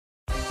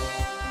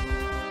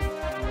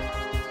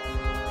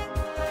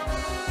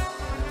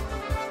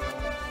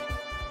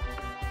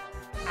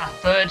our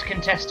third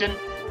contestant,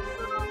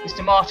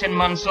 Mr. Martin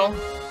Mansell.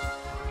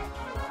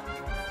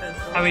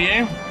 How are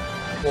you?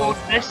 Looking forward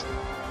to this?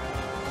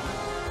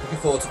 Looking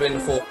forward to being the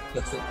fourth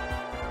contestant.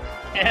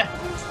 Yeah,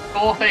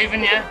 fourth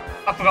even, yeah.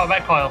 I forgot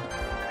about Kyle.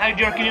 How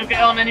do you reckon you'll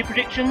get on? Any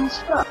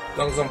predictions? As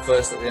long as I'm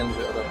first at the end of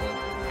it, I don't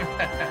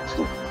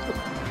know.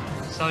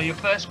 So your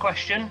first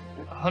question,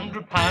 £100.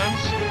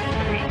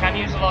 You can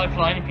use a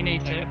lifeline if you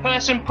need to. A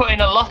person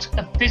putting a lot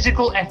of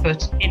physical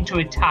effort into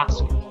a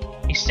task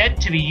is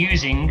said to be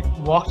using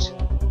what?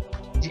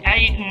 Is it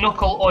A,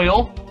 knuckle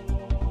oil,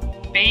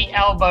 B,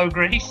 elbow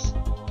grease,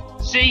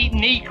 C,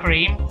 knee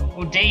cream,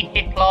 or D,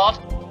 hip lard?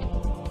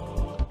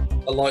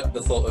 I like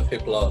the thought of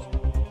hip lard,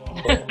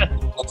 but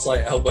I'll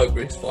say elbow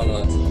grease, final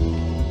answer.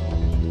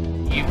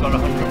 You've got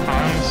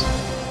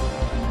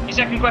 £100. Your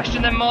second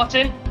question then,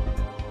 Martin.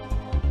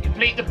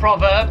 Complete the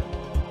proverb.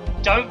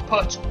 Don't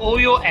put all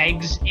your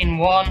eggs in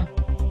one.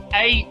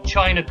 A,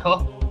 china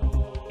cup,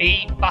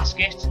 B,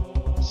 basket,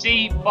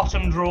 C,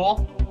 bottom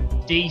drawer,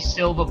 D,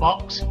 silver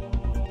box. I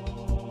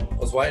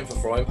was waiting for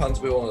frying pan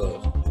to be one of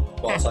those,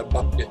 but I'll say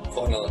basket,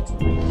 final answer.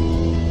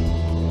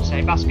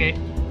 Say basket.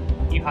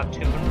 You have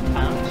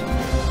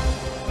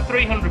 £200. For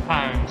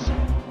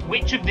 £300,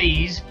 which of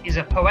these is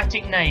a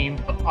poetic name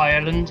for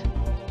Ireland?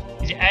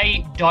 Is it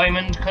A,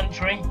 Diamond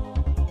Country,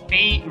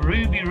 B,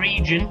 Ruby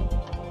Region,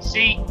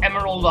 C,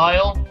 Emerald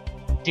Isle,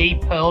 D,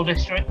 Pearl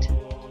District?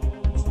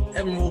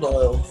 Emerald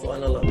Isle,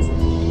 final answer.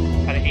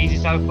 Had it easy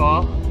so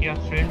far. You have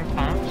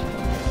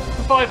 £300.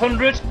 For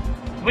 500,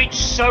 which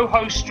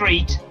Soho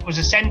street was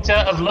a centre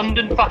of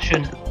London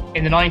fashion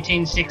in the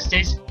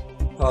 1960s?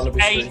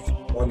 Carnaby Street,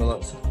 final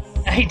answer.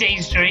 A,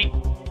 Dean Street,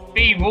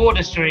 B,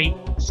 Wardour Street,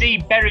 C,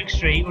 Berwick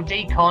Street, or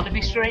D,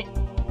 Carnaby Street?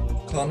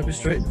 Carnaby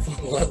Street,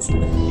 final answer.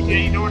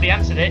 You'd already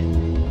answered it.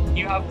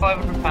 You have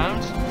 £500.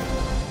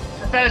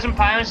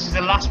 £1,000 is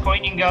the last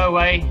point. You can go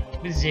away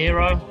with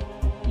 0.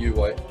 You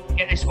wait.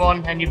 Get this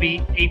one and you'll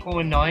be equal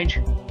with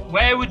Nige.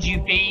 Where would you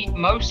be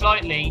most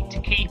likely to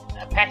keep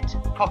a pet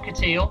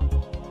cockatiel?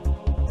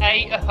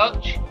 A, a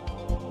hutch,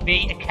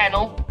 B, a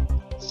kennel,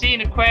 C,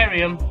 an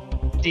aquarium,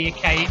 D, a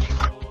cage?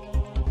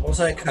 I'll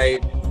say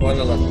cage,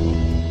 final answer.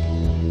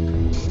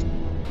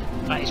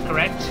 That is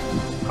correct.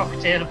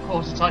 Cockatiel, of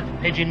course, a type of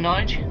pigeon,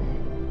 Nige.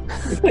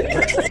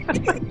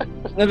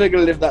 Never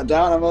gonna live that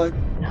down, am I?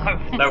 No.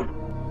 No.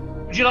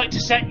 Would you like to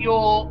set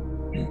your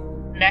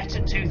net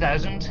at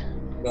 2,000?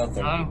 No, thank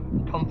you. No,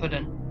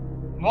 confident.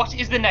 What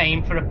is the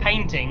name for a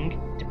painting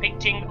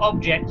depicting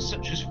objects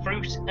such as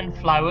fruit and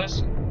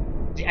flowers?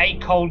 Is it A,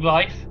 cold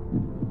life,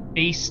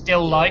 B,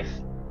 still life,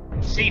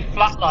 C,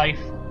 flat life,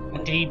 or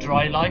D,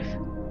 dry life?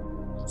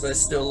 So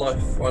still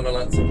life, final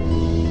answer.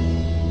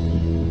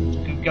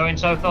 Good going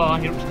so far,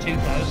 you're up to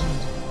 2,000.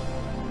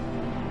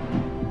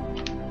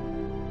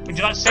 Would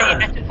you like to set your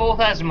net at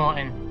 4,000,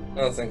 Martin?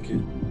 No, thank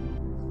you.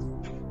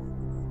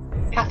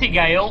 Kathy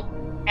Gale,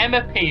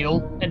 Emma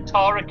Peel, and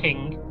Tara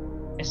King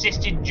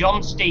assisted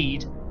John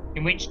Steed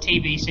in which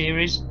TV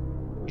series?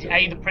 Is it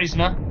A, The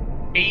Prisoner,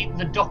 B,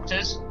 The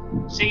Doctors,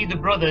 C, The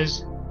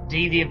Brothers,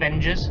 D, The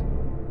Avengers?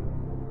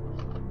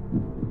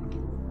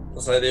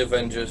 I'll say the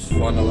Avengers,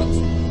 final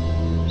answer.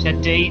 You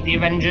said D, The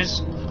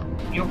Avengers.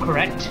 You're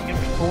correct. You're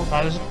up to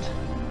 4,000.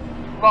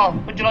 Well,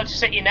 would you like to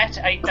set your net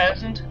at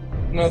 8,000?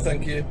 No,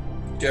 thank you.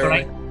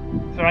 Jeremy.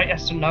 For 8,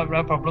 yes, no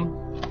problem.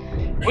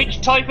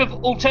 Which type of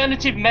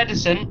alternative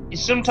medicine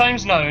is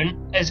sometimes known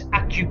as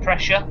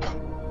acupressure?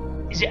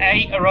 Is it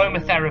A,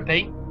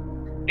 aromatherapy,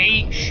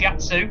 B,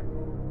 shiatsu,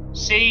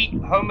 C,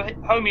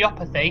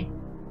 homeopathy,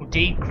 or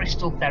D,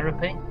 crystal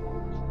therapy?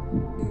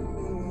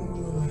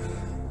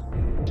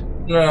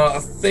 No, I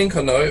think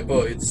I know it,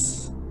 but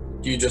it's...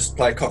 You just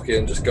play cocky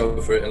and just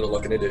go for it and look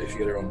like an idiot if you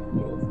get it wrong.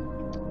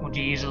 Or do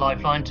you use a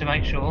lifeline to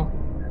make sure?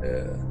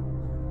 Yeah.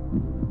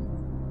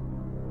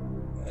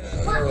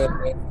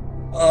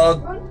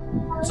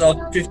 So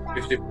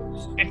 50-50.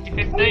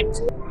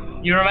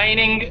 50-50. Your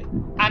remaining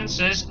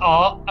answers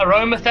are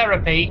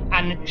aromatherapy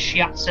and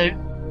shiatsu.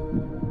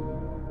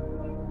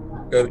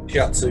 Go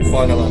shiatsu,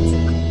 final answer.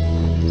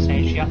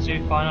 Say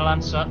shiatsu, final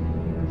answer.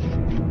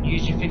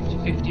 Use your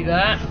 50-50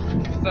 there.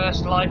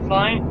 First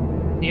lifeline.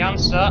 The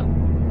answer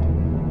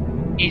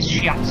is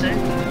shiatsu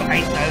for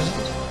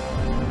 8,000.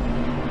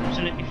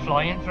 Absolutely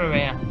flying through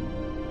here.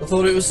 I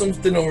thought it was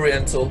something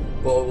oriental,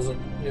 but I wasn't.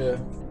 Yeah.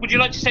 Would you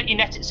like to set your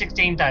net at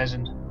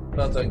 16,000?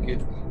 No, thank you.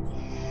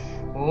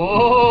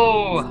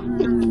 Oh!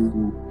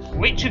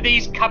 Which of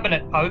these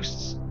cabinet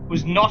posts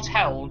was not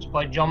held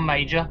by John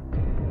Major?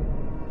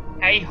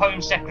 A,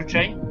 Home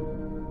Secretary,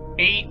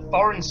 B,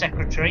 Foreign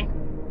Secretary,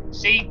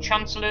 C,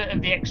 Chancellor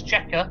of the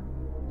Exchequer,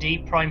 D,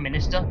 Prime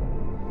Minister?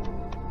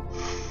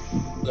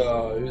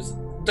 No, it was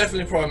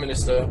definitely Prime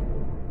Minister.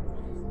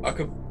 I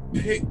could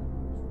pick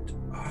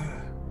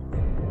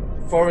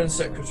Foreign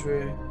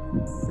Secretary, I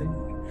think.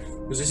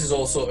 Because this is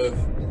all sort of...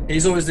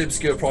 He's always the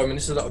obscure Prime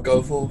Minister that I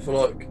go for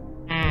like...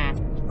 I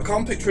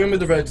can't picture him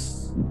with the red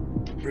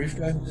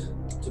briefcase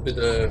to be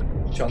the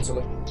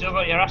Chancellor. Still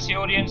got your ask the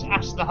audience,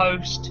 ask the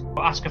host,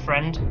 or ask a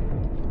friend.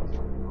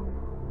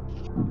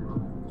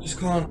 Just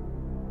can't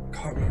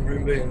can't remember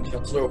him being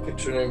Chancellor or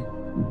picturing him.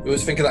 You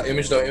always think of that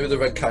image, don't you, with the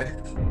red cape?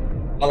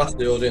 I'll ask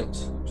the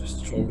audience, just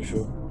to try and be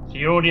sure. So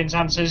your audience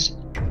answers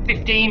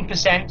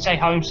 15% say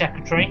Home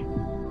Secretary,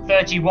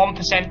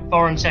 31%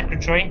 Foreign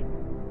Secretary,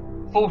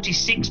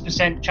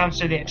 46%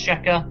 Chancellor of the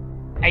Exchequer,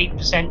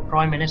 8%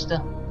 Prime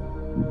Minister.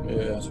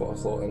 Yeah, that's what I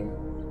thought anyway.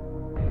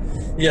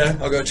 Yeah,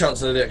 I'll go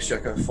Chancellor of the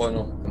Exchequer,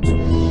 final.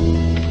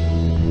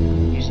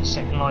 Use the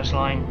second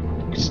lifeline.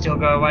 You can still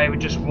go away with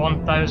just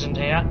 1,000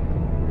 here.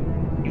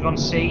 You've gone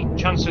C,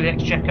 Chancellor of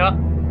the Exchequer.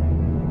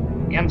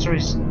 The answer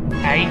is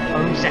A,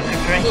 Home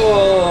Secretary.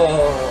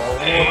 Oh!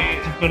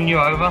 I've done you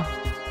over.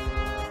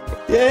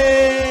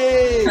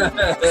 Yay!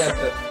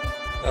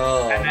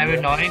 Oh, And now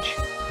with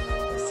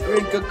Nige. You're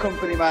in good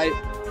company, mate.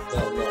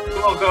 no.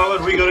 Come on,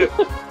 Carmen, we got it.